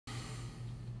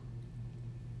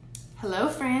Hello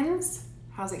friends,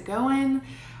 how's it going?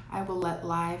 I will let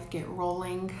live get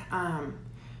rolling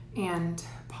and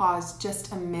pause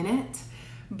just a minute,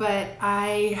 but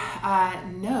I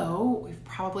know we've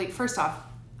probably, first off,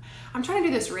 I'm trying to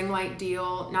do this ring light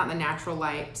deal, not the natural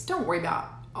light. Just don't worry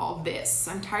about all this.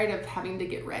 I'm tired of having to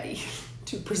get ready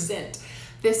to present.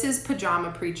 This is Pajama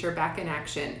Preacher back in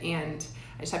action, and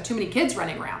I just have too many kids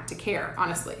running around to care,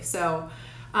 honestly. So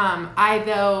I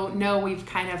though know we've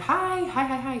kind of,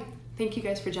 hi. Thank you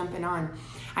guys for jumping on.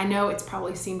 I know it's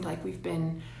probably seemed like we've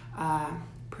been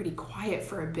pretty quiet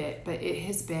for a bit, but it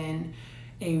has been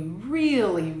a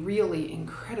really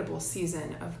incredible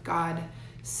season of God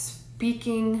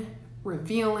speaking,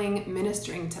 revealing,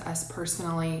 ministering to us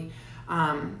personally,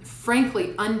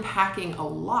 frankly, unpacking a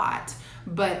lot.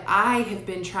 But I have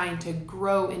been trying to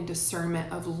grow in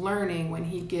discernment of learning when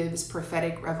he gives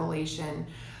prophetic revelation.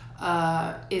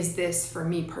 Is this for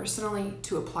me personally,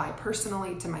 to apply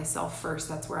personally to myself first?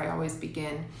 That's where I always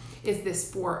begin. Is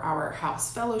this for our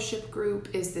house fellowship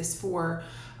group? Is this for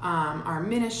our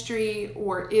ministry?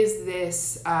 Or is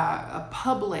this a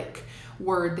public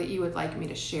word that you would like me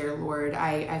to share, Lord?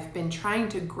 I've been trying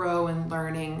to grow in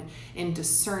learning in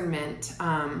discernment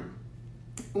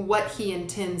what he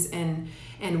intends and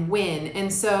when.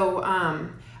 And so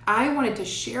I wanted to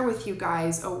share with you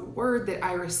guys a word that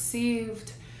I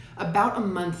received about a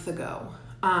month ago.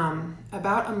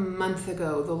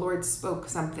 The Lord spoke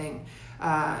something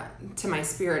to my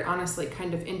spirit, honestly,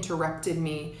 kind of interrupted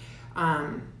me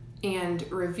and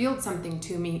revealed something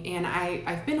to me. And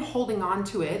I've been holding on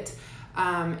to it.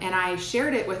 And I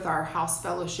shared it with our house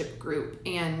fellowship group.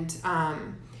 And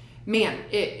man,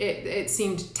 it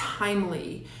seemed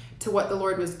timely to what the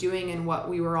Lord was doing and what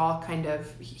we were all kind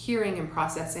of hearing and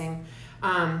processing.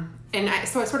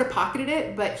 So I sort of pocketed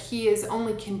it, but he has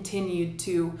only continued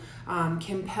to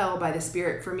compel by the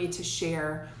Spirit for me to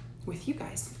share with you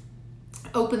guys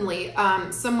openly.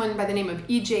 Someone by the name of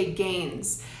E.J.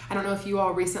 Gaines, I don't know if you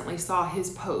all recently saw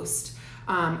his post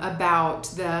about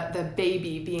the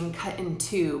baby being cut in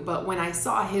two, but when I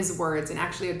saw his words, and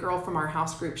actually a girl from our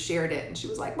house group shared it, and she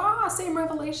was like, same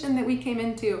revelation that we came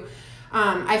into.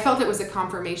 I felt it was a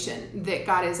confirmation that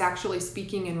God is actually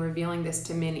speaking and revealing this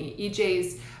to many.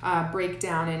 EJ's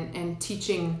breakdown and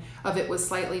teaching of it was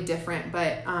slightly different,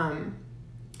 but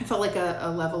I felt like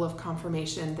a level of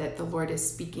confirmation that the Lord is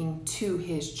speaking to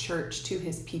his church, to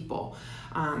his people,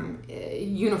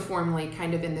 uniformly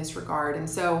kind of in this regard. And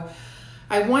so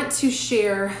I want to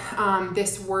share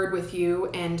this word with you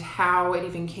and how it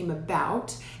even came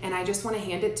about, and I just want to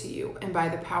hand it to you. And by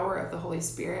the power of the Holy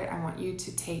Spirit, I want you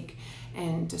to take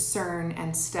and discern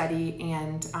and study,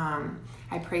 and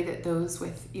I pray that those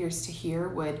with ears to hear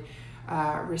would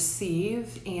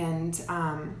receive, and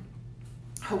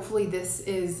hopefully this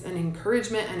is an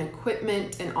encouragement and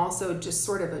equipment and also just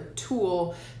sort of a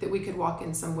tool that we could walk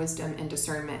in some wisdom and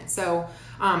discernment. So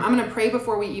I'm going to pray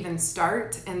before we even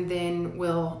start, and then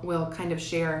we'll kind of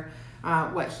share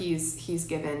what he's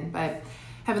given. But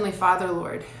Heavenly Father,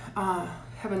 Lord,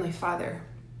 Heavenly Father,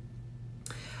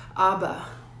 Abba,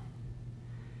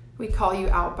 we call you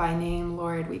out by name,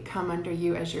 Lord. We come under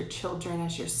you as your children,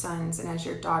 as your sons, and as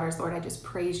your daughters. Lord, I just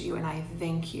praise you and I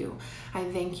thank you. I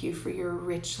thank you for your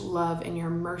rich love and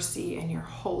your mercy and your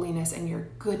holiness and your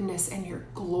goodness and your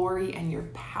glory and your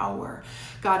power.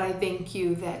 God, I thank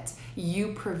you that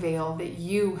you prevail, that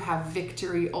you have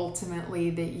victory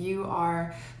ultimately, that you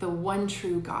are the one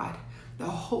true God, the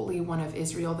Holy One of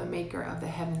Israel, the maker of the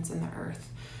heavens and the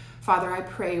earth. Father, I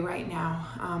pray right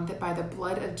now that by the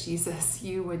blood of Jesus,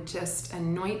 you would just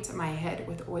anoint my head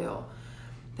with oil,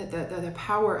 that the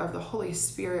power of the Holy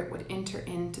Spirit would enter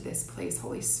into this place.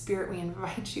 Holy Spirit, we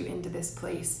invite you into this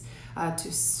place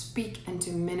to speak and to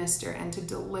minister and to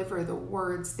deliver the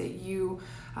words that you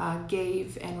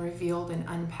gave and revealed and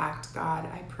unpacked. God,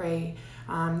 I pray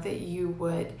that you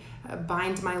would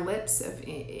bind my lips of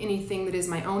anything that is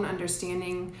my own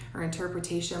understanding or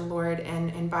interpretation, Lord,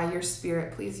 and by your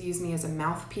Spirit, please use me as a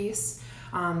mouthpiece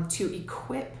to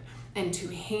equip and to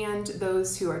hand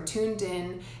those who are tuned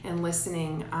in and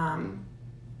listening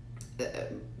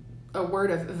a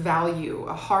word of value,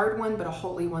 a hard one, but a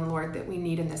holy one, Lord, that we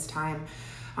need in this time.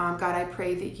 God, I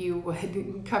pray that you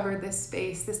would cover this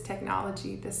space, this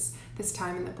technology, this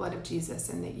time in the blood of Jesus,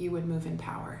 and that you would move in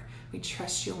power. We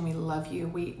trust you and we love you.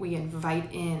 We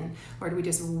invite in, Lord, we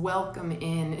just welcome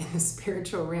in the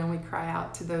spiritual realm. We cry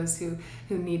out to those who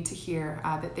need to hear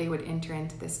that they would enter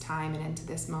into this time and into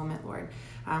this moment, Lord.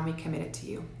 We commit it to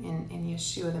you in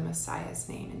Yeshua the Messiah's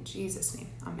name, in Jesus' name,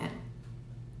 amen.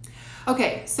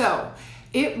 Okay, so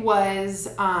it was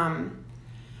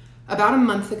About a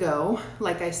month ago,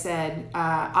 like I said,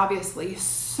 obviously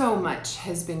so much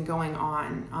has been going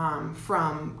on,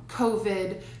 from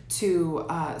COVID to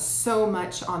so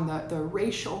much on the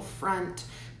racial front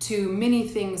to many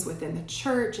things within the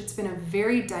church. It's been a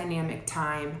very dynamic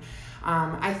time.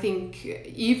 I think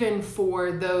even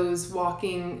for those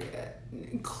walking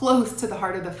close to the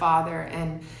heart of the Father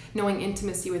and knowing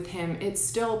intimacy with Him, it's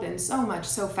still been so much,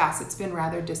 so fast. It's been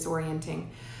rather disorienting.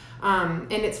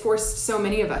 And it's forced so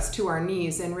many of us to our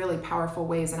knees in really powerful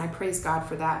ways, and I praise God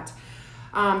for that.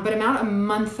 But about a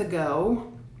month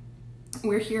ago,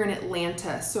 we're here in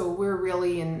Atlanta, so we're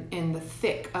really in the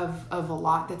thick of a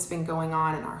lot that's been going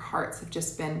on, and our hearts have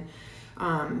just been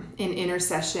in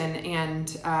intercession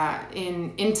and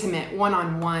in intimate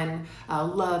one-on-one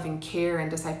love and care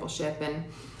and discipleship, and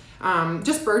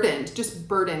just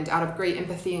burdened out of great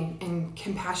empathy and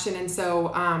compassion. And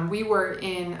so we were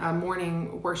in a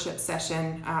morning worship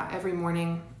session every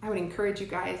morning. I would encourage you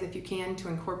guys, if you can, to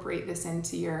incorporate this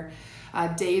into your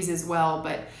days as well.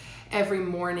 But every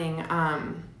morning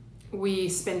we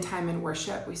spend time in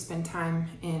worship. We spend time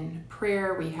in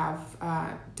prayer. We have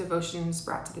devotions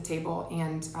brought to the table,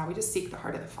 and we just seek the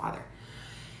heart of the Father.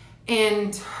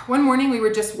 And one morning we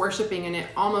were just worshiping, and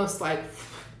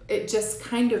it just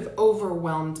kind of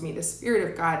overwhelmed me. The Spirit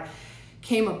of God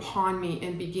came upon me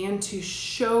and began to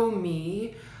show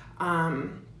me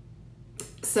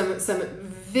some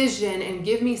vision and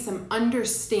give me some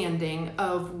understanding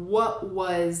of what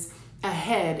was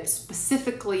ahead,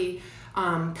 specifically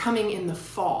coming in the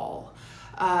fall.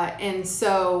 And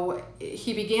so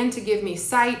He began to give me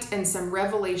sight and some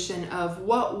revelation of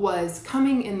what was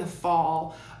coming in the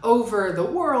fall over the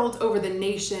world, over the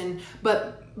nation,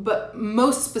 but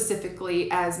most specifically,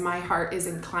 as my heart is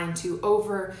inclined to,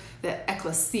 over the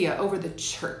ecclesia, over the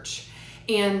church.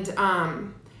 And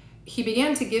He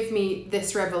began to give me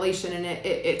this revelation, and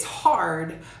it's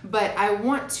hard, but I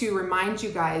want to remind you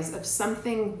guys of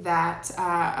something that,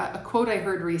 a quote I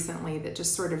heard recently that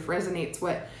just sort of resonates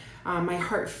what my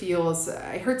heart feels.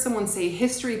 I heard someone say,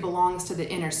 history belongs to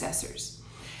the intercessors.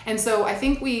 And so I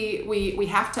think we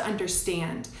have to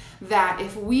understand that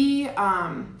if we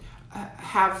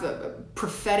have a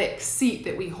prophetic seat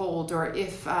that we hold, or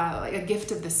if like a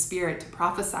gift of the Spirit to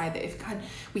prophesy, that if God,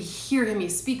 we hear Him, He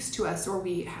speaks to us, or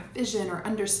we have vision or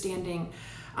understanding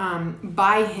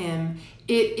by Him,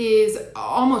 it is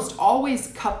almost always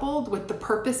coupled with the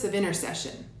purpose of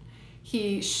intercession.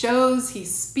 He shows, He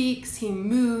speaks, He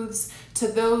moves to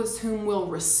those whom will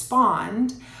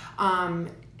respond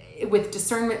with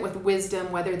discernment, with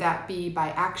wisdom, whether that be by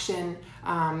action,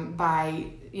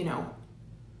 by,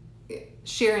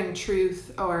 sharing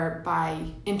truth, or by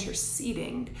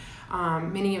interceding.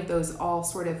 Many of those all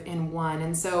sort of in one.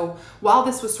 And so while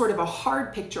this was sort of a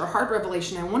hard picture, a hard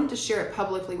revelation, I wanted to share it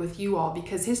publicly with you all,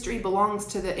 because history belongs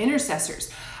to the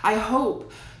intercessors. I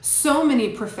hope so many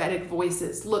prophetic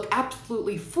voices look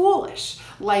absolutely foolish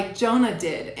like Jonah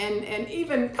did. And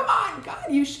even, come on, God,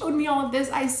 you showed me all of this.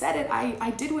 I said it.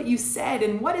 I did what you said.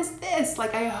 And what is this?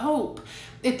 I hope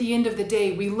at the end of the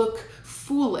day, we look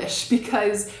foolish,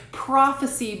 because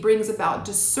prophecy brings about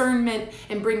discernment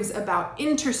and brings about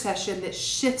intercession that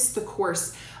shifts the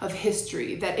course of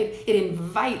history, that it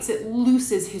invites, it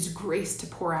looses His grace to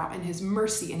pour out, and His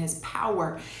mercy and His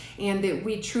power, and that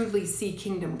we truly see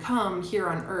kingdom come here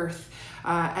on earth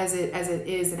as it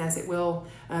is and as it will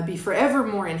be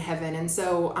forevermore in heaven. And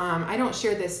so I don't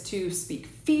share this to speak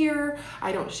fear.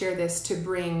 I don't share this to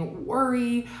bring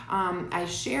worry. I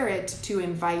share it to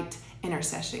invite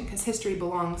intercession, because history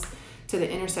belongs to the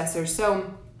intercessors.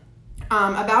 So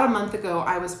about a month ago,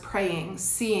 I was praying,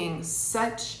 seeing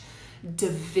such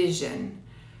division.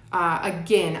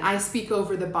 Again, I speak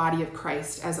over the body of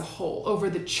Christ as a whole, over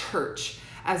the church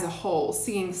as a whole,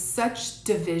 seeing such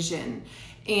division,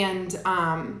 and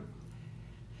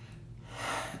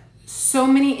so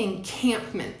many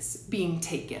encampments being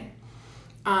taken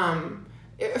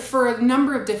for a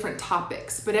number of different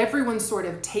topics, but everyone's sort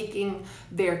of taking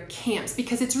their camps,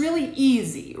 because it's really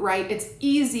easy, right? It's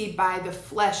easy by the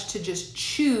flesh to just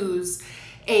choose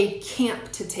a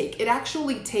camp to take. It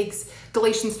actually takes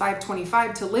Galatians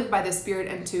 5:25 to live by the Spirit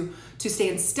and to stay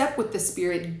in step with the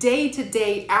Spirit, day to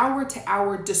day, hour to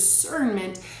hour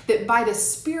discernment, that by the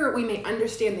Spirit we may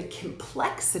understand the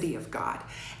complexity of God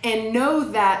and know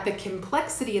that the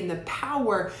complexity and the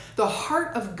power, the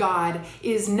heart of God,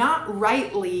 is not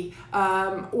rightly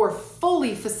or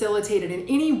fully facilitated in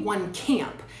any one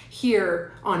camp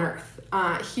here on earth,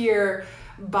 here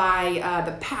by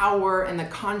the power and the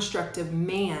construct of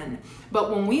man.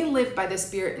 But when we live by the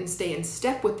Spirit and stay in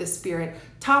step with the Spirit,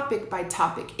 topic by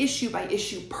topic, issue by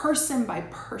issue, person by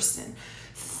person,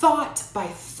 thought by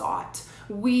thought,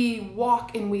 we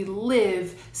walk and we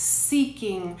live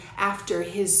seeking after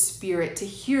his Spirit, to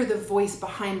hear the voice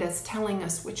behind us telling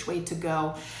us which way to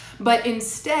go. But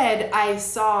instead, I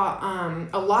saw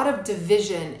a lot of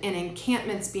division and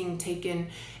encampments being taken,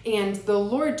 and the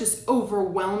Lord just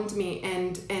overwhelmed me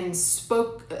and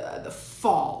spoke the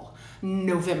fall,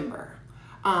 November,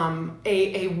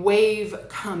 a wave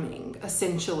coming,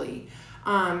 essentially.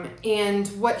 And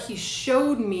what he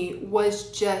showed me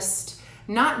was just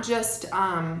not just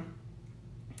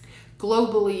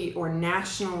globally or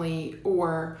nationally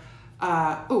or,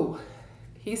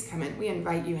 he's coming. We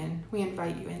invite you in. We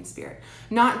invite you in, Spirit.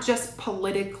 Not just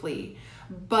politically,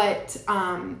 but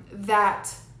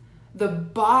that the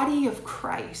body of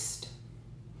Christ,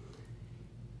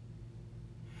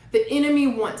 the enemy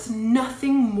wants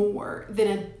nothing more than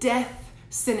a death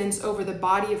sentence over the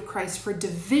body of Christ, for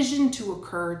division to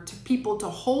occur, to people to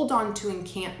hold on to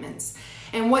encampments.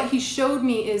 And what he showed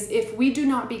me is, if we do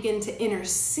not begin to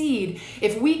intercede,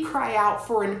 if we cry out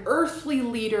for an earthly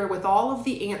leader with all of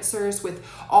the answers, with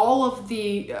all of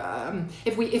the,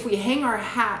 if we hang our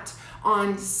hat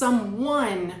on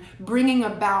someone bringing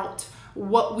about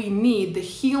what we need, the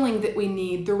healing that we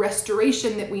need, the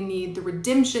restoration that we need, the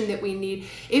redemption that we need,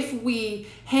 if we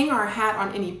hang our hat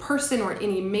on any person or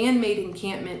any man-made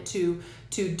encampment to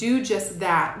do just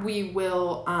that, we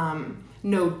will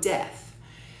know death.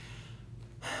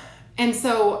 And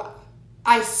so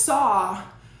I saw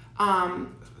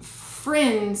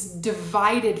friends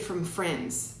divided from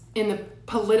friends in the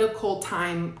political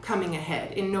time coming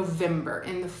ahead, in November,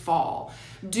 in the fall,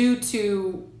 due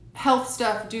to health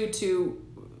stuff, due to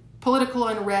political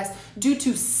unrest, due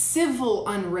to civil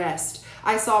unrest.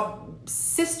 I saw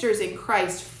sisters in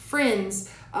Christ, friends,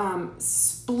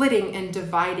 splitting and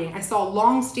dividing. I saw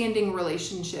long-standing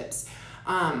relationships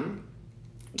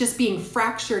just being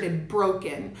fractured and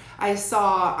broken. I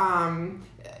saw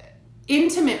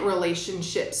intimate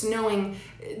relationships knowing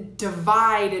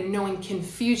divide and knowing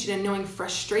confusion and knowing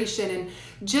frustration, and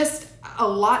just a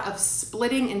lot of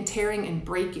splitting and tearing and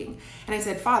breaking. And I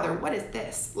said, Father, what is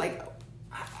this? Like,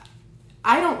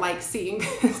 I don't like seeing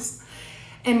this.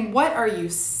 And what are you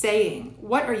saying?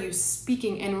 What are you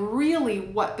speaking? And really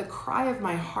what the cry of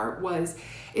my heart was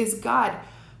is, God,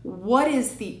 what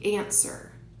is the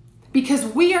answer? Because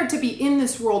we are to be in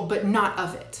this world, but not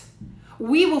of it.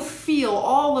 We will feel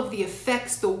all of the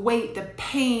effects, the weight, the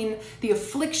pain, the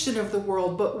affliction of the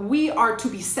world, but we are to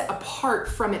be set apart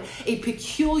from it, a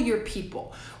peculiar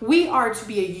people. We are to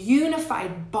be a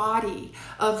unified body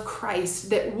of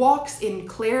Christ that walks in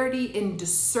clarity, in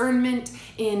discernment,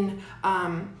 in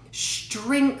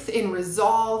strength, in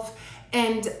resolve.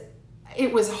 And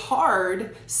it was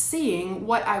hard seeing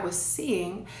what I was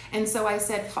seeing. And so I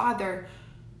said, Father,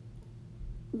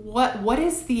 what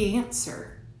is the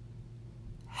answer?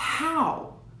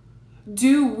 How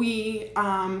do we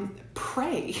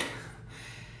pray?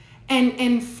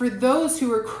 And for those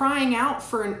who are crying out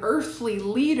for an earthly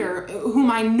leader, whom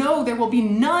I know there will be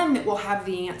none that will have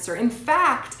the answer. In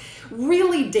fact,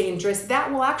 really dangerous, that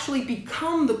will actually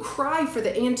become the cry for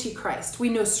the Antichrist. We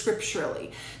know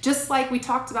scripturally. Just like we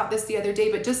talked about this the other day,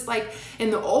 but just like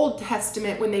in the Old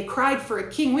Testament, when they cried for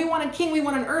a king, we want a king, we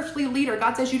want an earthly leader.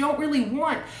 God says, you don't really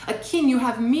want a king. You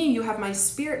have me, you have my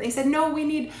Spirit. And they said, no, we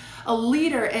need a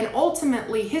leader. And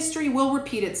ultimately, history will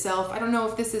repeat itself. I don't know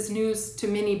if this is news to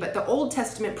many, but the Old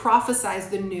Testament prophesies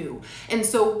the new. And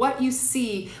so what you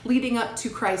see leading up to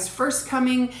Christ's first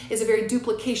coming is a very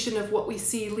duplication of what we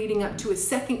see leading up to his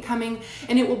second coming.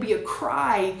 And it will be a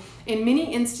cry in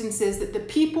many instances that the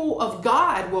people of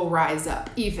God will rise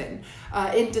up, even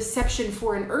in deception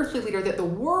for an earthly leader, that the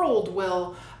world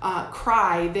will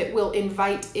cry, that will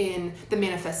invite in the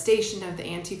manifestation of the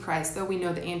Antichrist, though we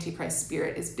know the Antichrist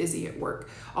spirit is busy at work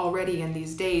already in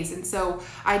these days. And so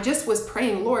I just was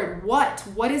praying, Lord,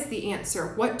 what is the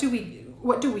answer? What do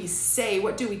we say?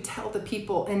 What do we tell the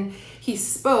people? And he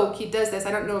spoke. He does this.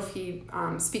 I don't know if he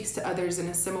speaks to others in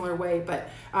a similar way, but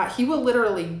he will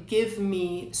literally give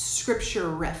me scripture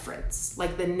reference,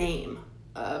 like the name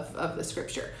of the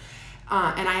scripture.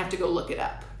 And I have to go look it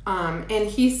up. And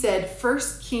he said 1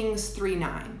 Kings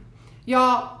 3:9.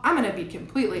 Y'all, I'm going to be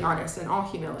completely honest in all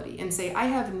humility and say I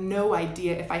have no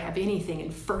idea if I have anything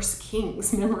in 1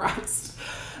 Kings memorized.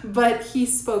 But he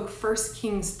spoke 1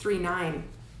 Kings 3:9.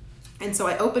 And so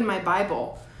I opened my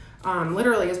Bible,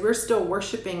 literally as we're still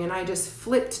worshiping, and I just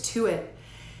flipped to it.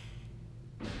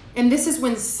 And this is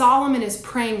when Solomon is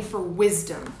praying for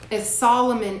wisdom, as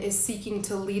Solomon is seeking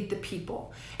to lead the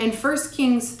people. And 1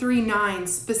 Kings 3:9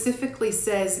 specifically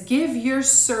says, give your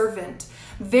servant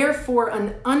Therefore,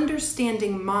 an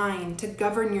understanding mind to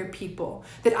govern your people,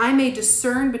 that I may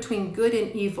discern between good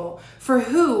and evil. For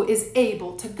who is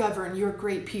able to govern your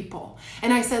great people?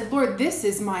 And I said, Lord, this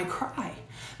is my cry.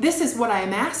 This is what I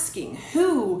am asking.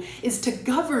 Who is to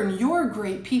govern your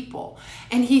great people?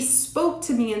 And he spoke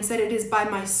to me and said, it is by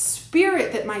my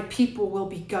Spirit that my people will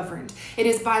be governed. It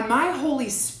is by my Holy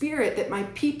Spirit that my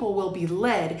people will be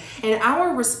led. And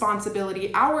our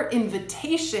responsibility, our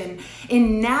invitation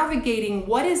in navigating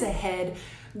what is ahead,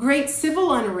 great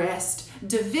civil unrest,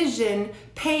 division,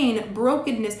 pain,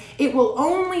 brokenness, it will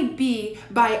only be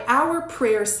by our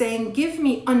prayer saying, give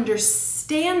me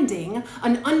understanding,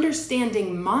 an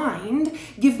understanding mind,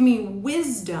 give me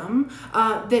wisdom,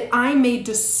 that I may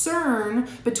discern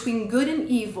between good and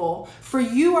evil, for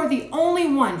you are the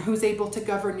only one who's able to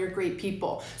govern your great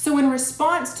people. So in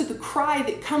response to the cry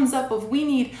that comes up of we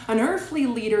need an earthly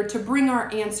leader to bring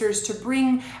our answers, to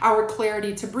bring our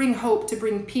clarity, to bring hope, to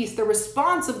bring peace, the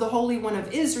response of the Holy One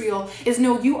of Israel is,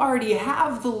 no, you already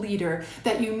have the leader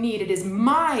that you need. It is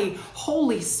my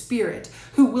Holy Spirit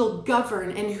who will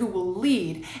govern and who will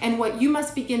lead. And what you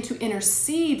must begin to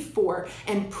intercede for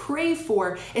and pray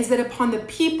for is that upon the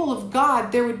people of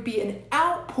God, there would be an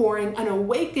outpouring, an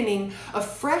awakening, a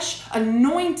fresh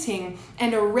anointing,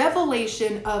 and a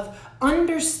revelation of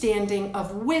understanding,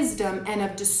 of wisdom, and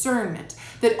of discernment.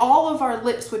 That all of our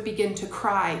lips would begin to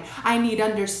cry, I need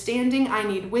understanding, I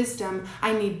need wisdom,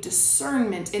 I need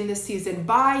discernment in this season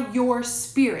by your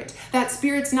Spirit. That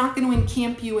Spirit's not going to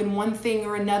encamp you in one thing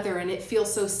or another and it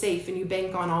feels so safe and you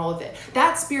bank on all of it.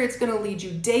 That Spirit's going to lead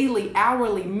you daily,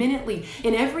 hourly, minutely,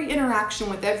 in every interaction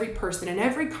with every person, in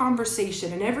every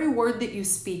conversation, in every word that you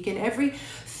speak, in every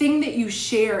thing that you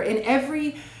share, in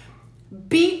every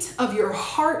beat of your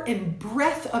heart and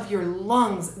breath of your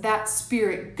lungs. That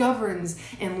Spirit governs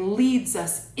and leads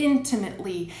us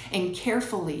intimately and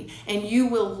carefully, and you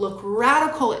will look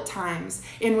radical at times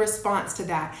in response to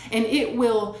that, and it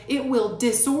will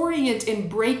disorient and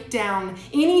break down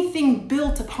anything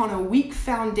built upon a weak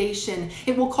foundation.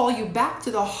 It will call you back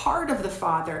to the heart of the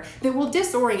Father that will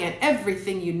disorient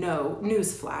everything you know,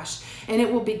 newsflash, and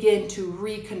it will begin to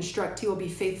reconstruct. He will be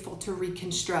faithful to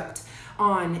reconstruct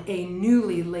on a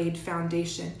newly laid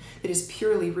foundation that is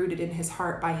purely rooted in his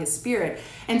heart by his Spirit.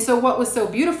 And so what was so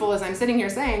beautiful is I'm sitting here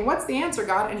saying, what's the answer,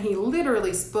 God? And he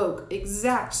literally spoke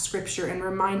exact scripture and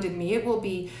reminded me, it will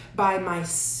be by my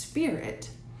Spirit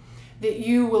that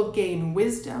you will gain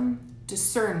wisdom,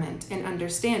 discernment, and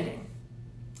understanding.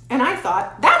 And I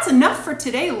thought, that's enough for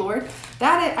today, Lord.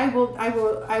 That I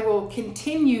will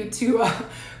continue to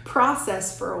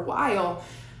process for a while.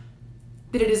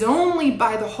 That it is only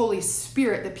by the Holy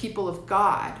Spirit the people of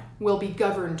God will be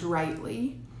governed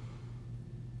rightly,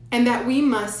 and that we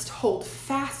must hold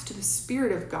fast to the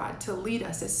Spirit of God to lead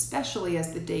us, especially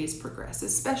as the days progress,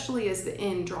 especially as the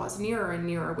end draws nearer and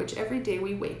nearer, which every day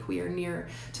we wake, we are nearer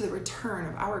to the return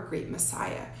of our great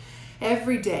Messiah.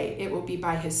 Every day it will be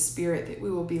by his Spirit that we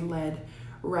will be led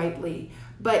rightly.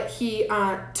 But he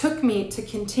took me to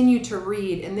continue to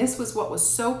read, and this was what was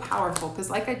so powerful, because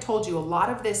like I told you, a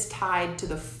lot of this tied to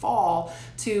the fall,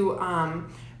 to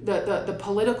the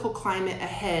political climate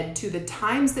ahead, to the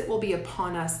times that will be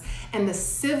upon us, and the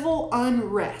civil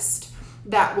unrest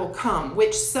that will come,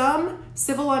 which some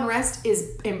civil unrest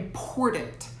is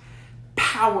important,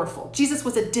 powerful. Jesus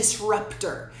was a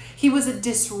disruptor. He was a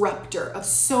disruptor of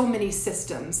so many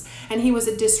systems, and he was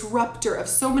a disruptor of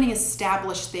so many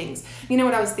established things. You know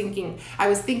what I was thinking? I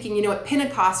was thinking, you know, at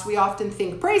Pentecost, we often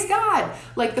think, praise God,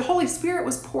 like the Holy Spirit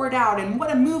was poured out, and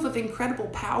what a move of incredible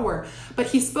power. But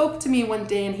he spoke to me one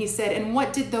day and he said, and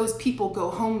what did those people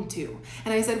go home to?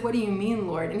 And I said, what do you mean,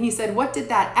 Lord? And he said, what did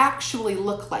that actually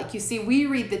look like? You see, we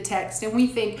read the text and we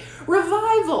think,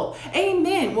 revival,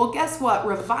 amen. Well, guess what?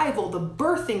 Revival, the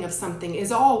birthing of something,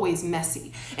 is always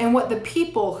messy. And what the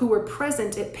people who were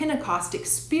present at Pentecost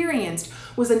experienced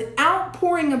was an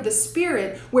outpouring of the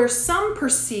Spirit, where some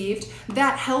perceived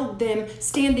that held them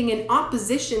standing in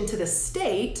opposition to the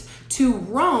state, to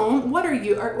Rome. What are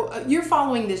you? You're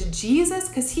following this Jesus?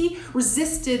 Because he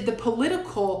resisted the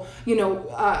political,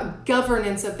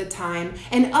 governance of the time.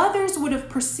 And others would have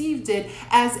perceived it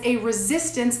as a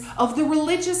resistance of the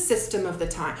religious system of the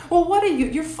time. Well, what are you?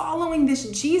 You're following this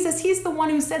Jesus. He's the one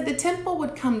who said the temple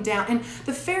would come down. And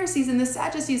the Pharisees and the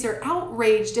Sadducees are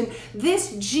outraged. And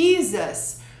this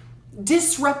Jesus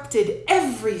disrupted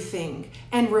everything,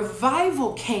 and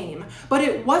revival came. But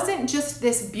it wasn't just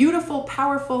this beautiful,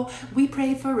 powerful, we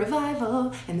prayed for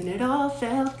revival and then it all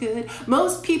felt good.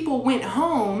 Most people went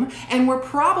home and were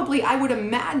probably, I would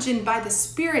imagine, by the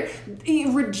Spirit,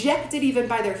 rejected even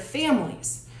by their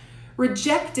families,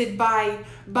 rejected by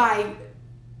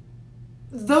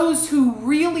those who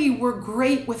really were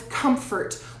great with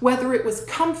comfort, whether it was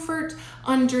comfort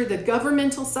under the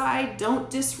governmental side, don't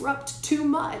disrupt too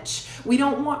much. We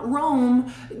don't want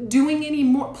Rome doing any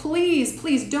more.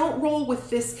 Please don't roll with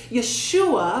this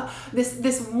Yeshua,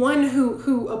 this one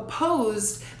who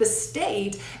opposed the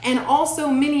state, and also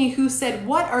many who said,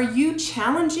 what are you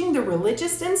challenging the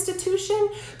religious institution?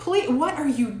 Please, what are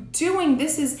you doing?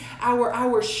 This is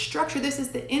our structure. This is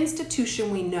the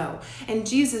institution we know. And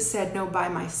Jesus said, no, by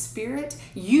my Spirit,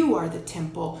 you are the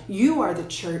temple. You are the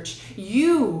church.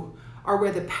 You are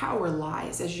where the power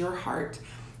lies as your heart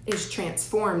is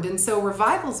transformed. And so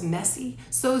revival's messy,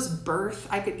 so's birth.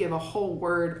 I could give a whole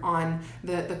word on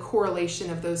the correlation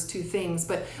of those two things,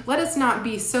 but let us not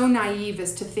be so naive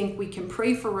as to think we can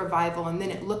pray for revival and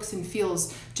then it looks and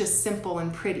feels just simple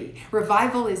and pretty.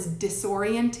 Revival is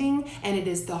disorienting, and it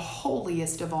is the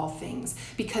holiest of all things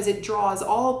because it draws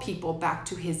all people back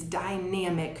to his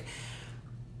dynamic,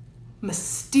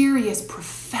 mysterious,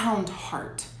 profound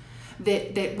heart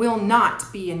that will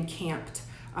not be encamped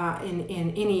in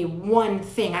any one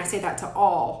thing. I say that to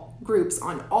all groups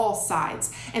on all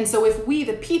sides. And so if we,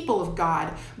 the people of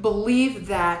God, believe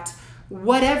that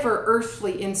whatever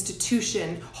earthly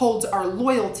institution holds our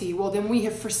loyalty, well, then we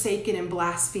have forsaken and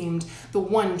blasphemed the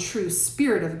one true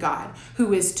Spirit of God,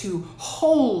 who is to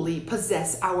wholly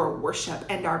possess our worship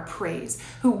and our praise,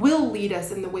 who will lead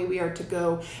us in the way we are to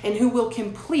go, and who will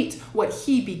complete what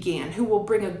he began, who will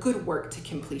bring a good work to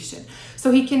completion.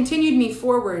 So he continued me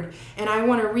forward, and I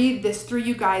want to read this through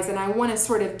you guys, and I want to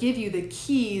sort of give you the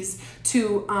keys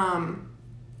to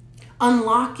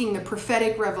unlocking the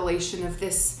prophetic revelation of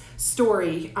this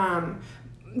story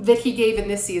that he gave in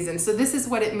this season. So this is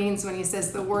what it means when he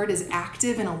says the word is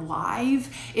active and alive.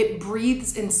 It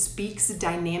breathes and speaks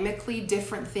dynamically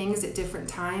different things at different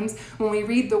times. When we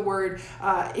read the word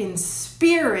in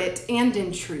spirit and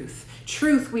in truth,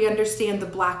 we understand the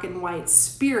black and white.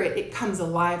 Spirit, it comes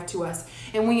alive to us,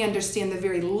 and we understand the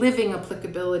very living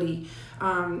applicability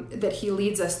that he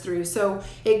leads us through. So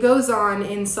it goes on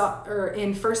in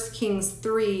 1 Kings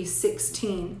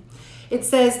 3:16. It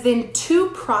says, then 2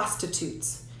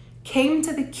 prostitutes came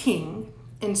to the king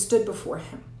and stood before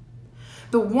him.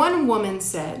 The one woman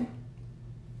said,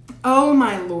 "Oh,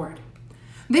 my lord,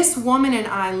 this woman and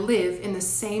I live in the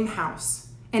same house,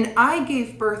 and I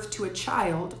gave birth to a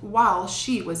child while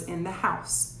she was in the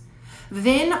house.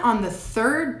 Then on the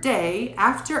 3rd day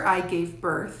after I gave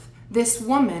birth, this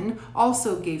woman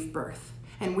also gave birth,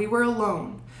 and we were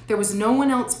alone. There was no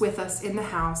one else with us in the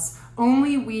house.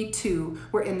 Only we 2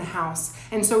 were in the house."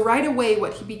 And so right away,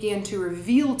 what he began to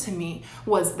reveal to me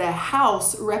was the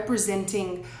house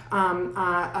representing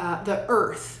the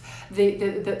earth,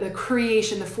 the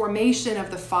creation, the formation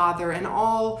of the Father, and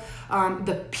all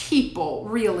the people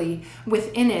really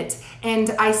within it.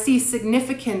 And I see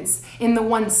significance in the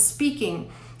one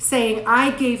speaking, saying,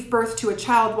 I gave birth to a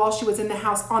child while she was in the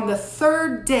house. On the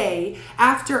 3rd day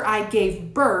after I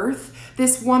gave birth,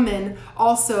 this woman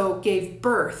also gave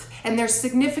birth. And there's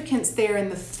significance there in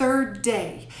the 3rd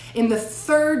day. In the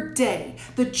 3rd day,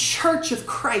 the church of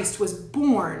Christ was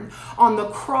born on the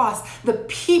cross. The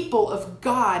people of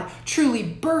God truly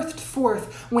birthed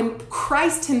forth when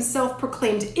Christ himself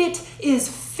proclaimed, "It is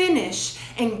finished,"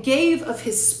 and gave of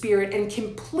his Spirit and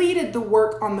completed the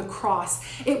work on the cross.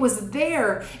 It was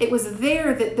there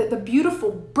that the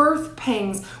beautiful birth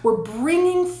pangs were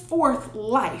bringing forth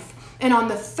life. And on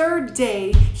the 3rd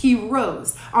day, he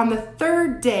rose. On the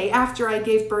 3rd day after I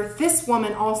gave birth, this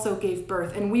woman also gave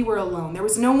birth, and we were alone. There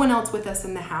was no one else with us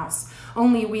in the house.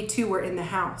 Only we 2 were in the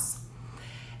house.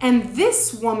 And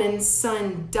this woman's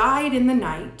son died in the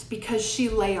night because she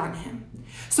lay on him.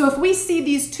 So if we see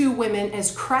these 2 women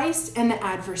as Christ and the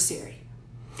adversary,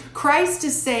 Christ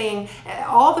is saying,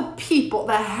 all the people,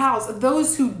 the house,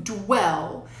 those who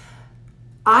dwell,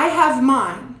 I have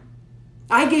mine.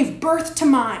 I gave birth to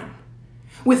mine.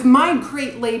 With my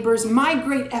great labors, my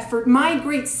great effort, my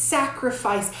great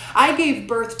sacrifice, I gave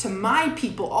birth to my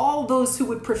people, all those who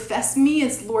would profess me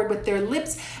as Lord with their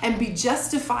lips and be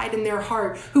justified in their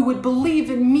heart, who would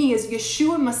believe in me as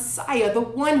Yeshua Messiah, the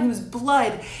one whose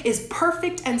blood is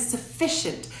perfect and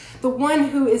sufficient, the one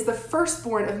who is the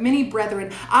firstborn of many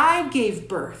brethren. I gave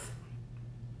birth.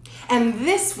 And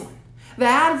this one, the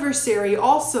adversary,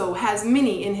 also has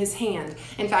many in his hand.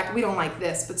 In fact, we don't like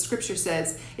this, but scripture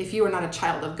says, if you are not a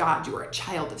child of God, you are a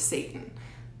child of Satan.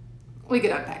 We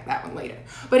could unpack that one later.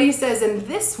 But he says, and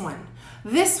this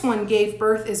one gave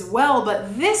birth as well,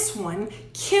 but this one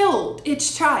killed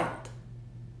its child.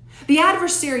 The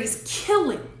adversary is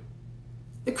killing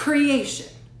the creation,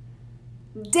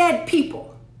 dead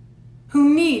people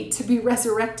who need to be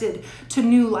resurrected to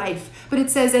new life. But it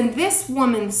says, and this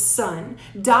woman's son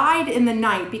died in the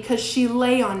night because she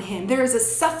lay on him. There is a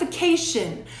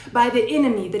suffocation by the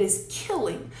enemy that is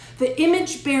killing the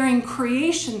image-bearing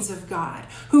creations of God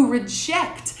who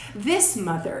reject this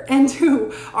mother and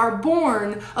who are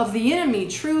born of the enemy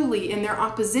truly in their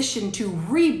opposition to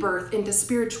rebirth into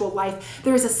spiritual life.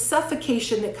 There is a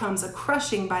suffocation that comes, a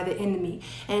crushing by the enemy,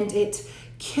 and it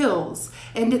kills.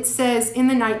 And it says, in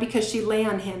the night because she lay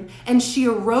on him, and she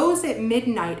arose at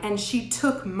midnight, and she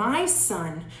took my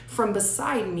son from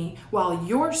beside me while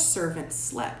your servant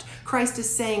slept. Christ is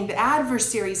saying the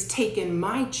adversary's taken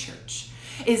my church,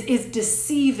 is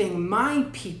deceiving my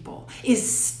people,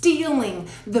 is stealing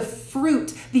the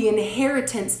fruit, the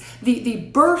inheritance, the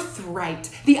birthright,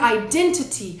 the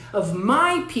identity of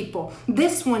my people.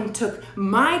 This one took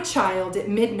my child at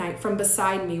midnight from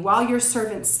beside me while your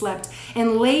servant slept,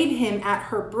 and laid him at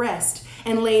her breast,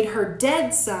 and laid her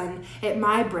dead son at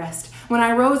my breast. When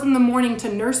I rose in the morning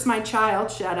to nurse my child,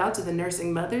 shout out to the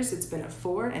nursing mothers, it's been a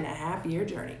 4.5-year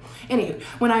journey. Anywho,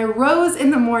 when I rose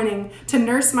in the morning to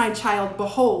nurse my child,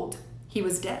 behold, he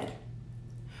was dead.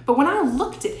 But when I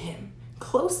looked at him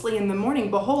closely in the morning,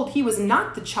 behold, he was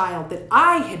not the child that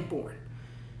I had borne.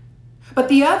 But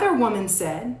the other woman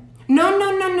said, no,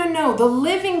 the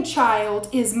living child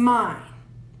is mine.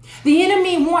 The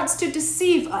enemy wants to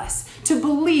deceive us, to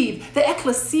believe the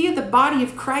ecclesia, the body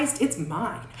of Christ, it's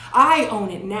mine. I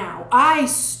own it now. I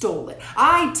stole it.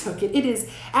 I took it. It is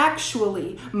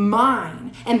actually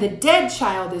mine. And the dead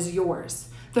child is yours.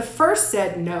 The first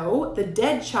said, no, the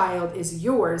dead child is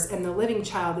yours and the living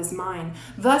child is mine.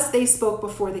 Thus they spoke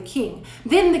before the king.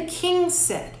 Then the king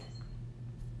said,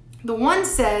 the one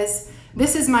says,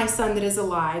 this is my son that is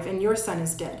alive and your son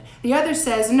is dead. The other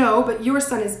says, no, but your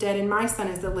son is dead and my son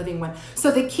is the living one.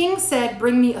 So the king said,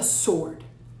 bring me a sword.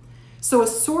 So a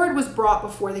sword was brought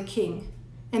before the king.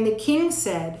 And the king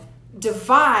said,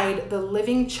 divide the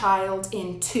living child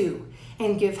in two,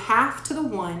 and give half to the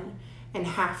one and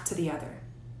half to the other.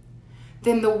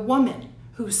 Then the woman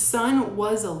whose son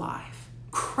was alive,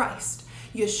 Christ,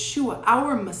 Yeshua,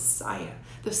 our Messiah,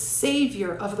 the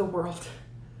Savior of the world,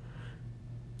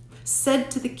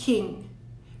 said to the king,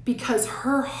 because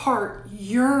her heart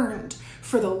yearned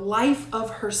for the life of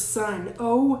her son,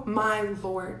 O my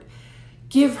Lord,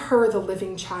 give her the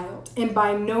living child, and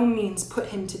by no means put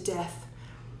him to death.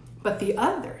 But the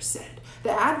other said,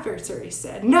 the adversary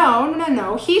said,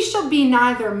 no, he shall be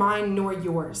neither mine nor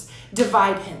yours.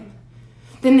 Divide him.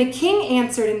 Then the king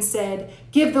answered and said,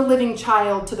 give the living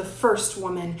child to the first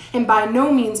woman, and by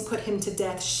no means put him to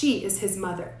death. She is his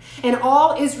mother. And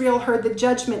all Israel heard the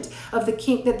judgment of the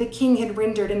king that the king had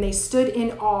rendered, and they stood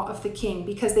in awe of the king,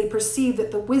 because they perceived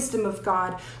that the wisdom of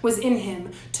God was in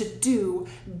him to do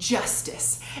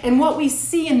justice. And what we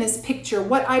see in this picture,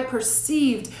 what I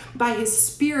perceived by his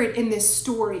spirit in this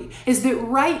story, is that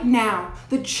right now,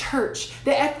 the church,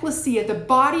 the ecclesia, the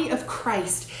body of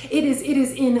Christ, it is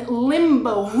in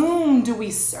limbo. Whom do we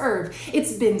serve?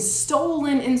 It's been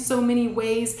stolen in so many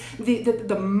ways.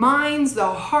 The minds, the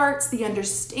hearts, the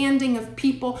understanding of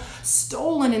people,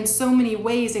 stolen in so many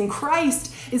ways. And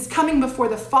Christ is coming before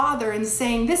the Father and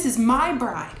saying, this is my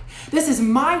bride. This is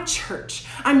my church.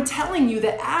 I'm telling you,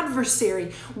 the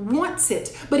adversary wants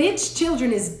it, but its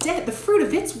children is dead. The fruit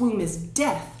of its womb is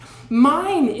death.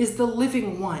 Mine is the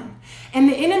living one. And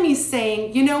the enemy's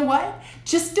saying, you know what?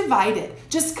 Just divide it.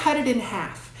 Just cut it in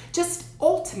half. Just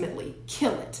ultimately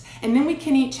kill it. And then we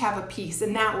can each have a peace,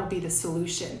 and that will be the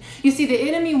solution. You see, the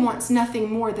enemy wants nothing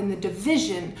more than the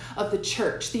division of the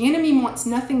church. The enemy wants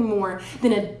nothing more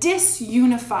than a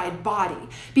disunified body.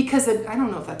 Because, I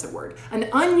don't know if that's a word, an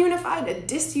ununified, a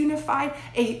disunified,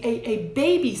 a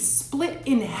baby split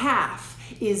in half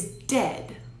is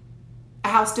dead. A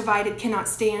house divided cannot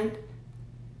stand.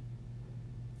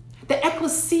 The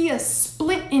ecclesia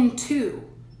split in two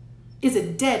is a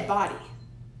dead body.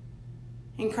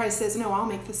 And Christ says, no, I'll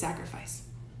make the sacrifice.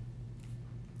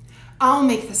 I'll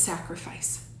make the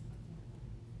sacrifice.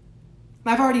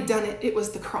 I've already done it. It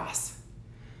was the cross.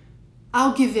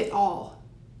 I'll give it all.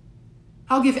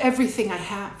 I'll give everything I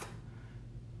have.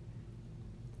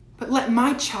 But let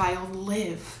my child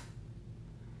live.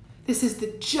 This is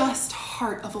the just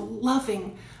heart of a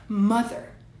loving mother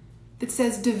that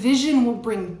says division will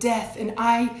bring death, and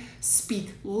I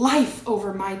speak life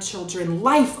over my children,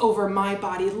 life over my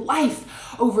body,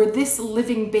 life over this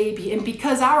living baby. And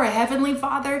because our Heavenly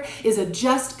Father is a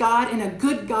just God and a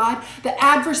good God, the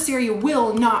adversary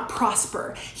will not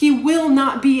prosper. He will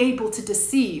not be able to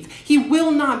deceive. He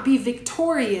will not be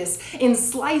victorious in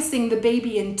slicing the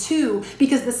baby in two,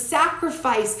 because the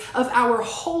sacrifice of our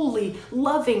holy,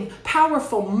 loving,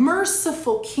 powerful,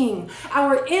 merciful King,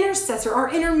 our intercessor,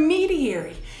 our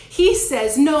intermediary, he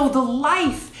says, no, the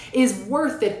life is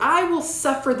worth it. I will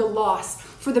suffer the loss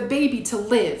for the baby to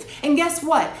live. And guess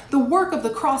what? The work of the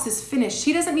cross is finished.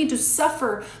 He doesn't need to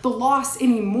suffer the loss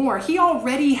anymore. He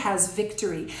already has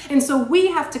victory. And so we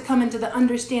have to come into the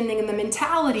understanding and the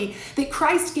mentality that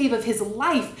Christ gave of his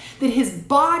life, that his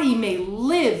body may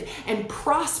live and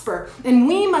prosper. And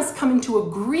we must come into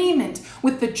agreement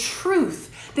with the truth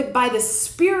that by the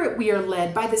Spirit we are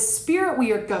led, by the Spirit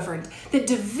we are governed, that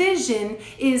division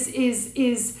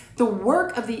is the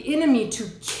work of the enemy to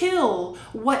kill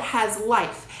what has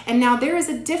life. And now there is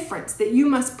a difference that you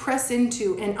must press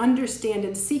into and understand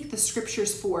and seek the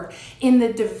scriptures for in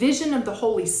the division of the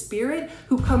Holy Spirit,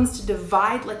 who comes to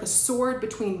divide like a sword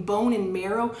between bone and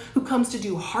marrow, who comes to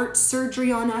do heart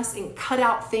surgery on us and cut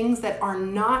out things that are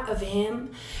not of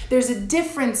him. There's a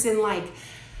difference in like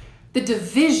the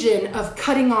division of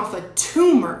cutting off a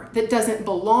tumor that doesn't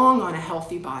belong on a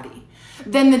healthy body,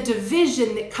 than the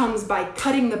division that comes by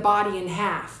cutting the body in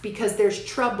half because there's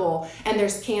trouble and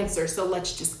there's cancer, so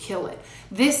let's just kill it.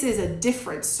 This is a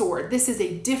different sword. This is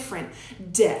a different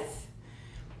death.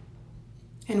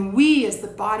 And we as the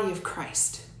body of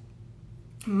Christ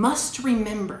must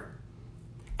remember,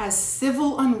 as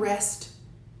civil unrest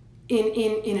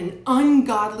in an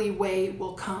ungodly way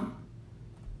will come,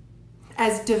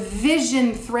 as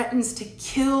division threatens to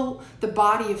kill the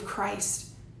body of Christ,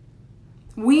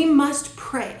 we must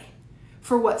pray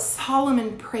for what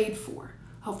Solomon prayed for,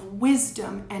 of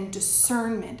wisdom and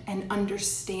discernment and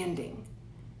understanding.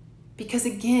 Because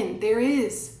again, there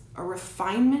is a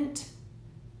refinement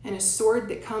and a sword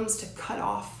that comes to cut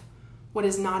off what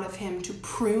is not of him, to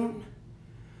prune.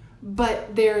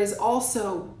 But there is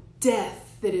also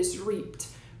death that is reaped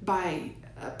by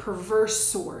a perverse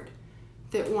sword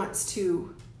that wants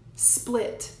to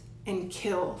split and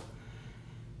kill.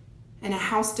 And a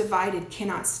house divided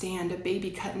cannot stand. A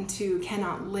baby cut in two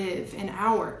cannot live. And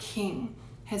our King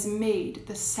has made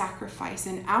the sacrifice,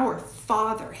 and our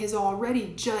Father has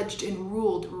already judged and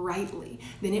ruled rightly.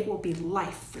 Then it will be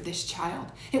life for this child.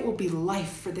 It will be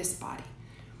life for this body.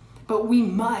 But we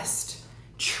must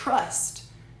trust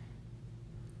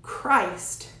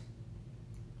Christ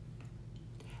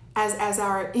as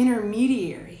our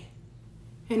intermediary.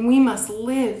 And we must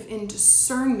live in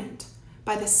discernment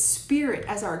by the Spirit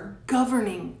as our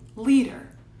governing leader,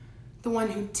 the one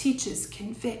who teaches,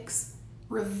 convicts,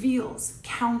 reveals,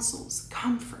 counsels,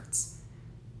 comforts.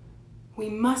 We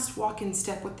must walk in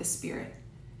step with the Spirit.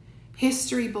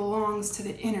 History belongs to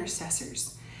the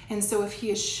intercessors. And so if he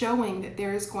is showing that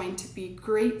there is going to be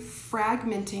great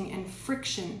fragmenting and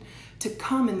friction to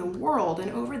come in the world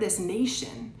and over this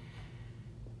nation,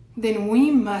 then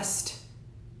we must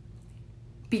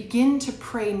begin to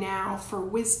pray now for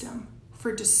wisdom,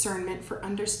 for discernment, for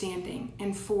understanding,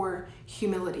 and for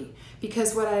humility.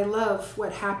 Because what I love,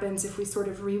 what happens if we sort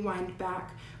of rewind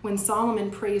back, when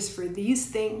Solomon prays for these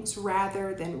things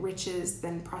rather than riches,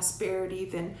 than prosperity,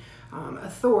 than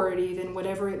authority, than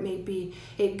whatever it may be,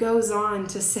 it goes on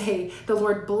to say the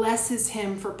Lord blesses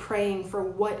him for praying for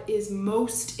what is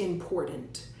most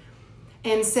important,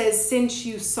 and says, since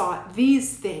you sought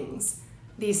these things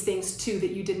too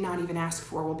that you did not even ask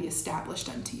for will be established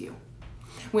unto you.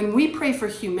 When we pray for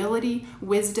humility,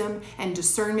 wisdom, and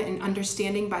discernment and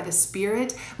understanding by the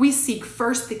Spirit, we seek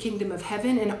first the kingdom of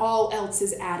heaven, and all else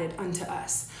is added unto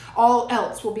us. All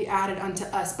else will be added unto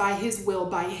us by his will,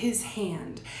 by his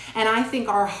hand. And I think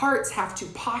our hearts have to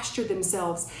posture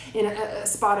themselves in a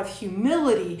spot of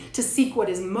humility to seek what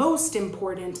is most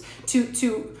important,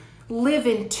 to live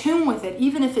in tune with it,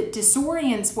 even if it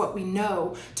disorients what we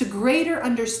know, to greater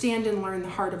understand and learn the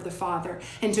heart of the Father,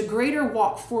 and to greater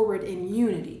walk forward in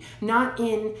unity, not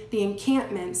in the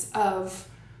encampments of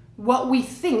what we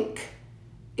think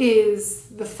is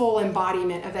the full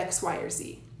embodiment of X, Y, or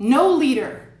Z. No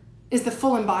leader is the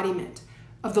full embodiment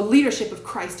of the leadership of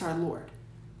Christ our Lord.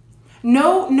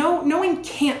 No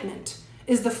encampment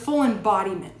is the full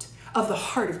embodiment of the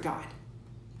heart of God.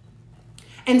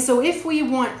 And so if we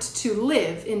want to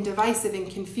live in divisive and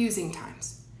confusing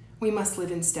times, we must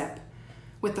live in step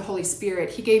with the Holy Spirit.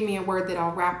 He gave me a word that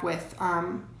I'll wrap with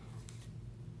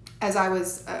as I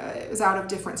was, it was out of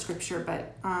different scripture,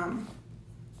 but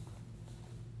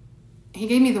he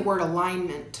gave me the word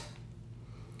alignment.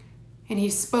 And he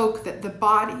spoke that the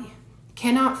body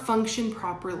cannot function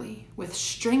properly with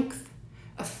strength,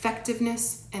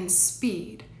 effectiveness, and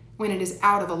speed when it is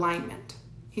out of alignment.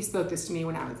 He spoke this to me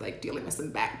when I was dealing with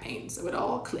some back pain, so it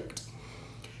all clicked.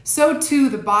 So too,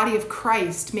 the body of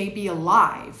Christ may be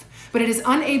alive, but it is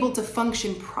unable to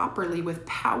function properly with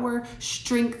power,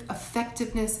 strength,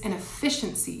 effectiveness, and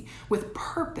efficiency with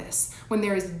purpose when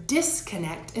there is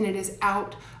disconnect and it is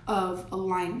out of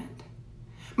alignment.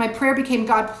 My prayer became,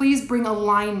 God, please bring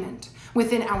alignment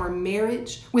within our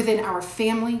marriage, within our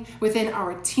family, within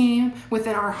our team,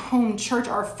 within our home church,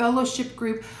 our fellowship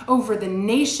group, over the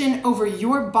nation, over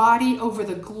your body, over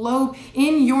the globe,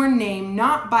 in your name,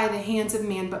 not by the hands of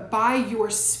man, but by your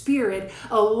Spirit.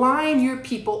 Align your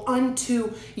people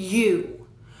unto you,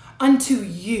 unto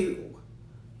you.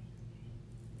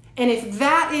 And if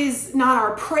that is not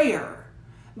our prayer,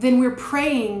 then we're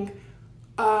praying,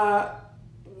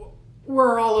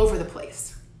 we're all over the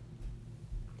place.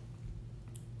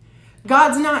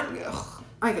 God's not,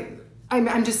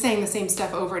 I'm just saying the same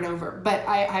stuff over and over, but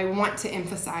I want to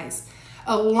emphasize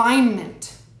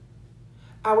alignment,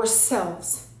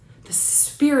 ourselves, the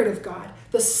Spirit of God,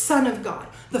 the Son of God,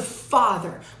 the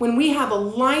Father. When we have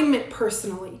alignment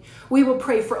personally, we will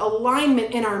pray for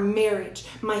alignment in our marriage,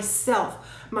 myself,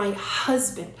 my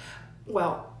husband,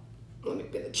 let me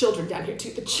get the children down here too.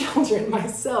 The children,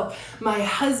 myself, my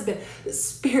husband, the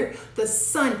Spirit, the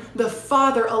Son, the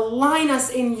Father. Align us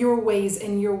in your ways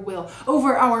and your will.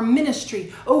 Over our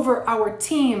ministry, over our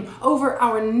team, over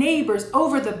our neighbors,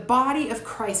 over the body of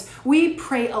Christ. We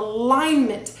pray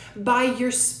alignment by your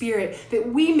Spirit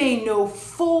that we may know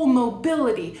full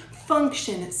mobility,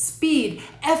 function, speed,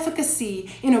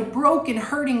 efficacy in a broken,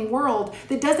 hurting world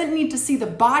that doesn't need to see the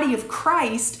body of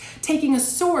Christ taking a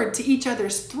sword to each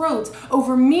other's throats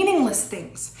over meaningless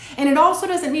things. And it also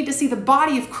doesn't need to see the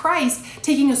body of Christ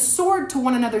taking a sword to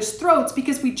one another's throats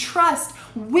because we trust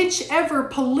whichever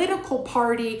political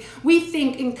party we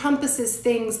think encompasses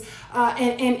things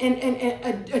and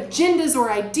agendas or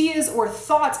ideas or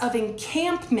thoughts of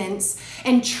encampments,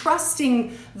 and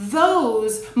trusting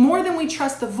those more than we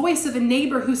trust the voice of a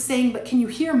neighbor who's saying, but can you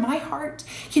hear my heart?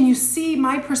 Can you see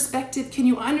my perspective? Can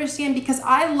you understand? Because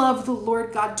I love the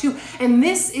Lord God too. And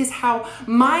this is how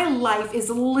my life is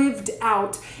lived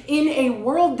out in a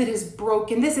world that is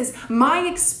broken. This is my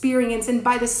experience. And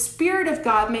by the Spirit of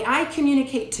God, may I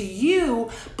communicate to you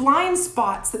blind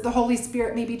spots that the Holy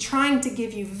Spirit may be trying to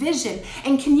give you vision.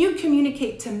 And can you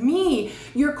communicate to me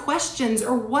your questions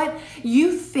or what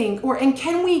you think? And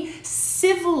can we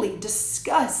civilly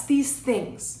discuss these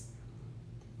things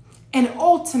and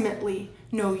ultimately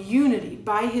know unity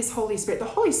by his Holy Spirit? The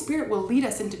Holy Spirit will lead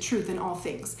us into truth in all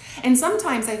things. And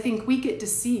sometimes I think we get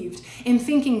deceived in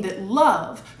thinking that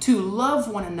to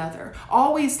love one another,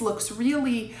 always looks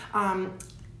really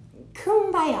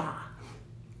kumbaya.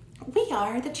 We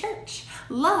are the church.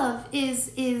 Love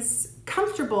is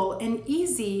comfortable and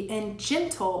easy and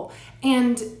gentle,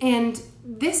 and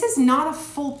this is not a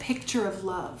full picture of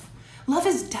love. Love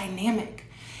is dynamic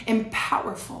and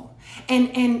powerful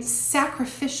and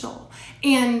sacrificial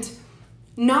and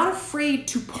not afraid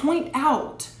to point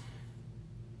out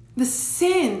the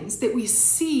sins that we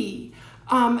see,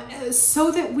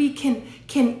 so that we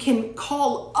can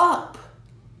call up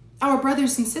our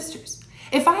brothers and sisters.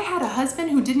 If I had a husband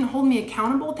who didn't hold me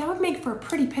accountable, that would make for a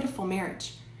pretty pitiful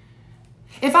marriage.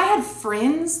 If I had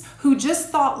friends who just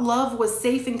thought love was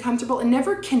safe and comfortable and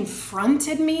never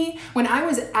confronted me when I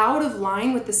was out of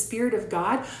line with the Spirit of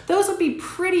God, those would be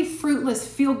pretty fruitless,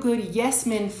 feel-good,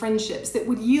 yes-men friendships that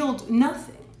would yield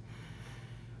nothing.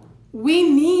 We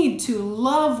need to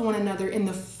love one another in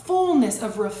the fullness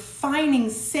of refining,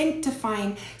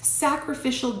 sanctifying,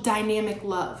 sacrificial, dynamic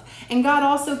love. And God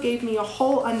also gave me a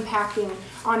whole unpacking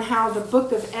on how the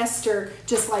book of Esther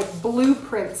just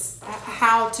blueprints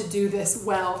how to do this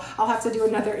well. I'll have to do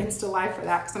another Insta Live for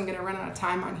that because I'm going to run out of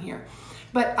time on here.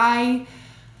 But I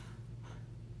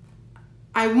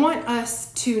want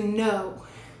us to know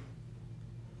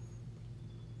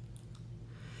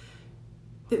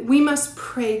that we must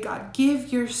pray, God,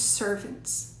 give your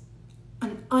servants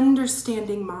an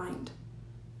understanding mind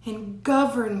and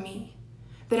govern me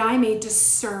that I may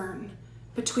discern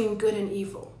between good and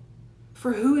evil.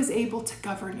 For who is able to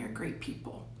govern your great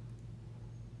people?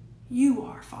 You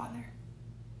are, Father.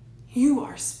 You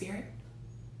are, Spirit.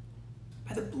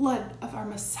 By the blood of our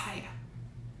Messiah,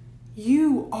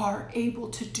 you are able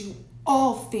to do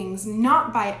all things,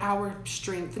 not by our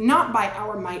strength, not by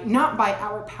our might, not by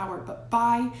our power, but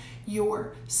by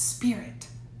your Spirit.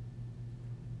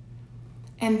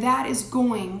 And that is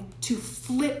going to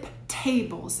flip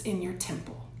tables in your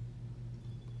temple.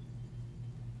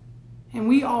 And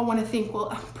we all want to think, well,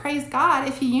 praise God,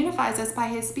 if he unifies us by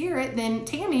his Spirit, then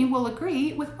Tammy will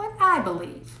agree with what I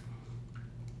believe.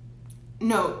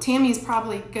 No, Tammy's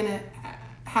probably going to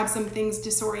have some things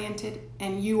disoriented,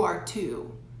 and you are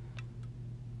too.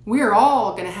 We're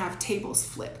all going to have tables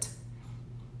flipped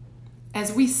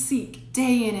as we seek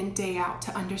day in and day out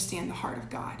to understand the heart of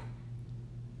God,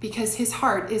 because his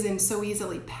heart isn't so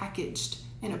easily packaged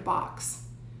in a box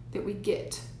that we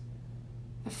get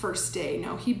the first day.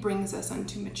 No, he brings us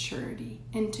unto maturity,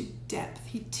 into depth.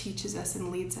 He teaches us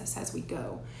and leads us as we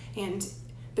go. And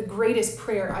the greatest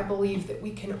prayer I believe that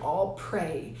we can all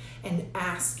pray and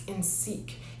ask and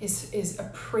seek is a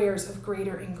prayers of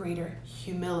greater and greater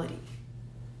humility.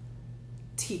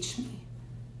 Teach me,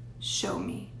 show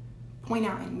me, point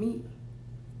out in me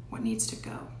what needs to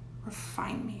go,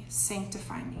 refine me,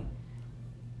 sanctify me.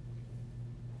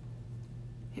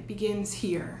 It begins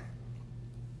here,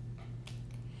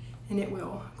 and it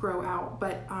will grow out.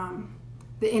 But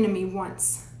the enemy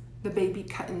wants the baby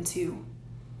cut in two.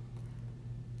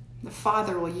 The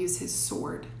father will use his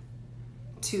sword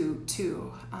to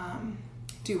do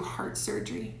heart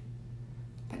surgery,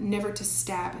 but never to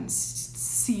stab and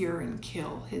sear and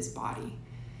kill his body.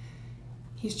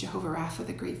 He's Jehovah Rapha,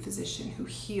 the great physician who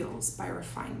heals by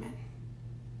refinement.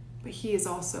 But he is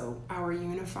also our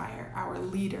unifier, our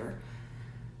leader,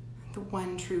 the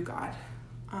one true God.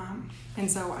 And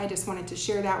so I just wanted to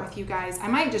share that with you guys. I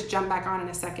might just jump back on in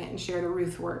a second and share the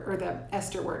Ruth word or the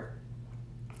Esther word.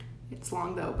 It's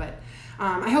long though, but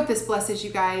I hope this blesses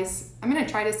you guys. I'm going to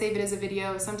try to save it as a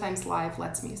video. Sometimes live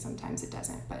lets me, sometimes it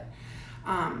doesn't. But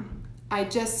I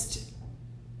just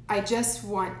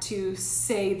want to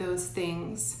say those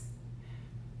things.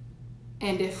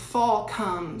 And if fall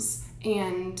comes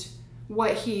and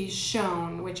what he's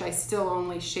shown, which I still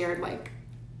only shared like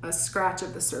a scratch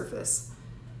of the surface,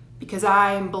 because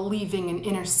I am believing and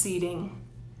interceding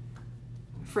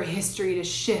for history to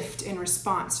shift in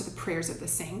response to the prayers of the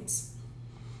saints.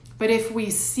 But if we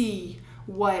see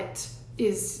what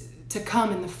is to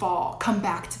come in the fall, come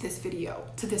back to this video,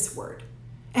 to this word,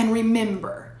 and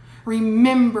remember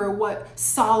what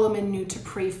Solomon knew to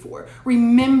pray for.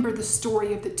 Remember the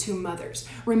story of the two mothers.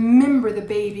 Remember the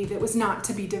baby that was not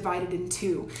to be divided in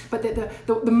two, but that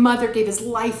the mother gave his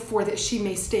life for, that she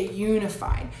may stay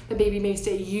unified. The baby may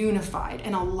stay unified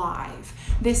and alive.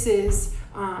 This is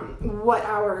what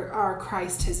our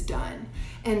Christ has done.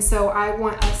 And so I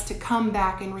want us to come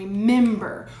back and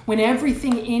remember, when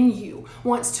everything in you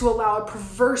wants to allow a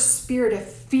perverse spirit of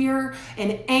fear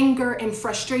and anger and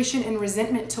frustration and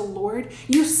resentment to Lord,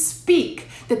 you speak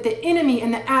that the enemy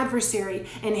and the adversary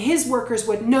and his workers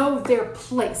would know their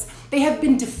place. They have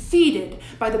been defeated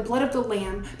by the blood of the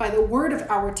Lamb, by the word of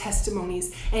our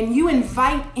testimonies, and you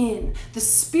invite in the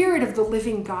Spirit of the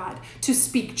living God to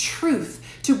speak truth,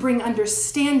 to bring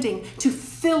understanding, to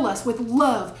fill us with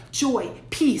love, joy,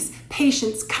 peace,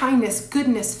 patience, kindness,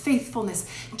 goodness, faithfulness,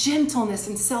 gentleness,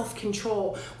 and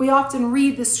self-control. We often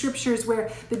read the scriptures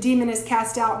where the demon is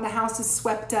cast out and the house is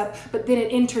swept up, but then it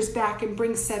enters back and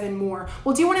brings 7 more.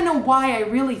 Well, do you want to know why I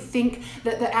really think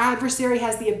that the adversary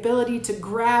has the ability to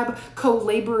grab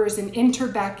co-laborers and enter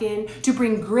back in to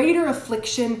bring greater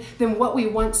affliction than what we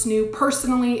once knew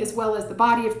personally, as well as the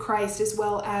body of Christ, as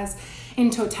well as in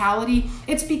totality?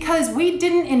 It's because we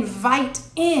didn't invite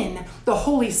in the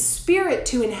Holy Spirit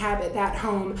to inhabit that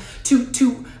home,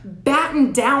 to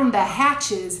batten down the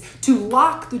hatches, to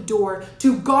lock the door,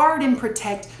 to guard and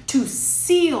protect, to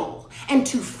seal and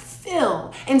to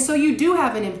fill. And so you do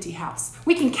have an empty house.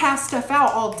 We can cast stuff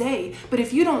out all day, but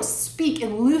if you don't speak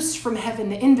and loose from heaven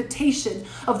the invitation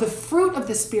of the fruit of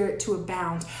the Spirit to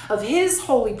abound, of his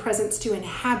holy presence to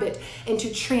inhabit and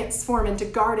to transform and to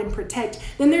guard and protect,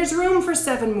 then there's room for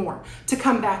 7 more to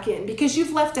come back in, because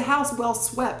you've left a house well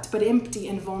swept but empty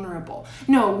and vulnerable.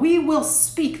 No, we will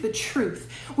speak the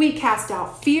truth. We cast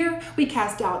out fear. We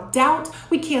cast out doubt.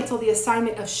 We cancel the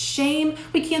assignment of shame.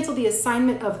 We cancel the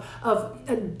assignment of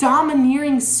a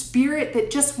domineering spirit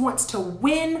that just wants to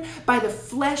win by the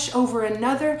flesh over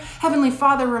another. Heavenly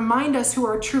Father, remind us who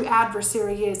our true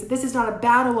adversary is, that this is not a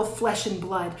battle of flesh and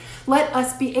blood. Let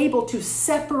us be able to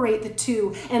separate the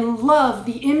two and love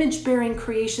the image-bearing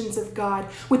creations of God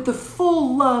with the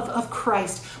full love of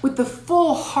Christ, with the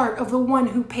full heart of the one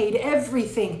who paid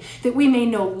everything, that we may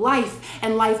know life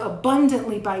and life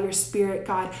abundantly by your Spirit,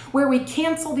 God, where we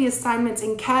cancel the assignments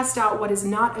and cast out what is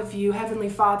not of you. Heavenly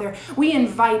Father, we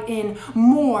invite in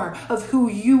more of who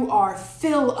you are.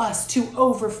 Fill us to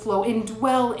overflow,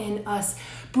 indwell in us.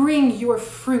 Bring your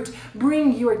fruit,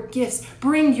 bring your gifts,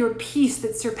 bring your peace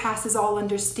that surpasses all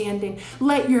understanding.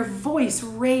 Let your voice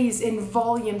raise in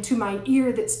volume to my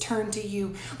ear that's turned to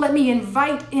you. Let me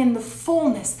invite in the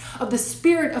fullness of the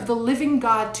Spirit of the living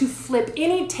God to flip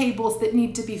any tables that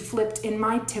need to be flipped in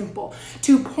my temple,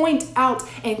 to point out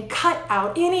and cut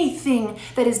out anything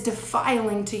that is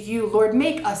defiling to you. Lord,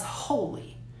 make us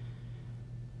holy.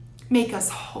 Make us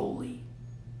holy.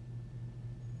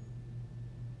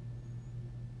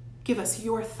 Give us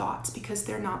your thoughts because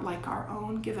they're not like our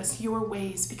own. Give us your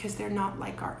ways because they're not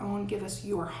like our own. Give us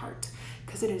your heart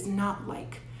because it is not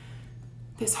like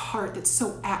this heart that's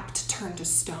so apt to turn to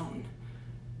stone.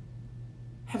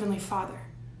 Heavenly Father,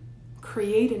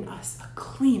 create in us a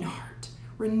clean heart.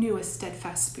 Renew a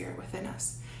steadfast spirit within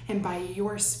us. And by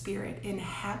your Spirit,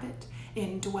 inhabit,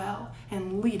 indwell,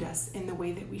 and lead us in the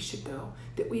way that we should go,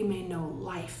 that we may know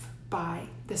life by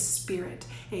the Spirit,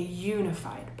 a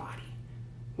unified body,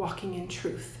 walking in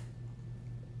truth.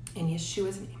 In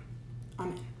Yeshua's name,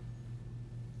 amen.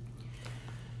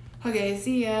 Okay,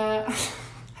 see ya.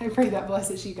 I pray that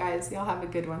blesses you guys. Y'all have a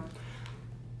good one.